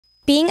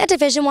Being a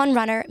Division I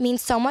runner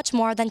means so much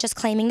more than just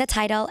claiming the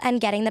title and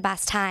getting the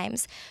best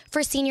times.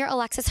 For senior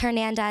Alexis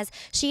Hernandez,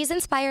 she is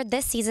inspired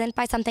this season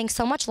by something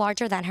so much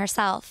larger than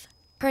herself.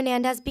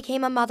 Hernandez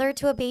became a mother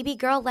to a baby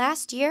girl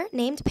last year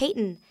named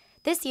Peyton.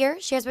 This year,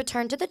 she has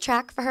returned to the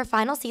track for her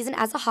final season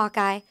as a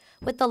Hawkeye,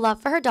 with the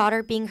love for her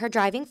daughter being her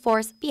driving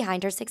force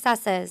behind her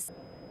successes.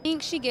 I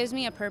think she gives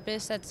me a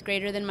purpose that's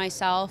greater than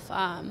myself.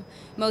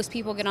 Most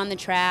people get on the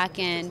track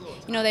and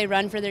they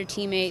run for their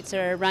teammates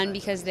or run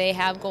because they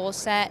have goals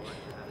set,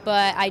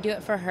 but I do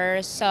it for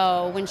her.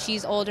 So when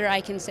she's older, I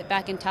can sit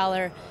back and tell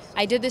her,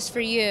 I did this for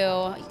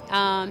you.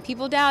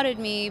 People doubted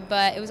me,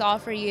 but it was all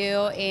for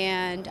you,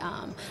 and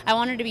I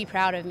want her to be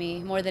proud of me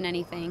more than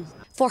anything.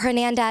 For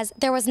Hernandez,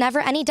 there was never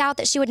any doubt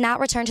that she would not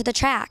return to the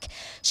track.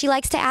 She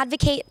likes to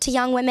advocate to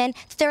young women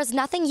that there is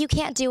nothing you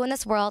can't do in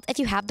this world if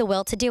you have the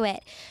will to do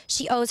it.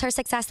 She owes her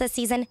success this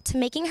season to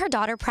making her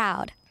daughter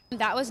proud.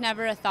 That was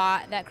never a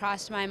thought that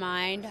crossed my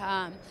mind.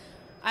 I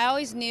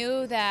always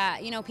knew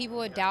that people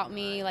would doubt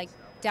me,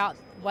 doubt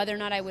whether or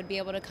not I would be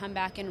able to come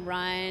back and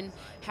run.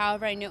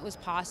 However, I knew it was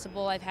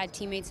possible. I've had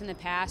teammates in the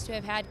past who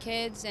have had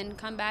kids and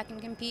come back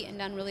and compete and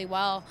done really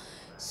well.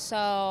 So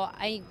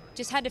I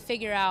just had to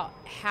figure out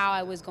how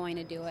I was going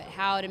to do it,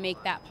 how to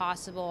make that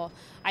possible.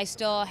 I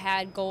still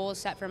had goals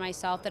set for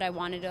myself that I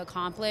wanted to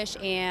accomplish,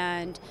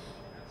 and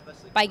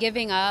by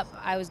giving up,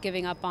 I was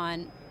giving up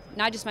on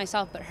not just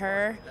myself but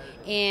her,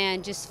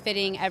 and just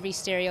fitting every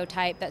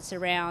stereotype that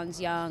surrounds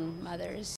young mothers.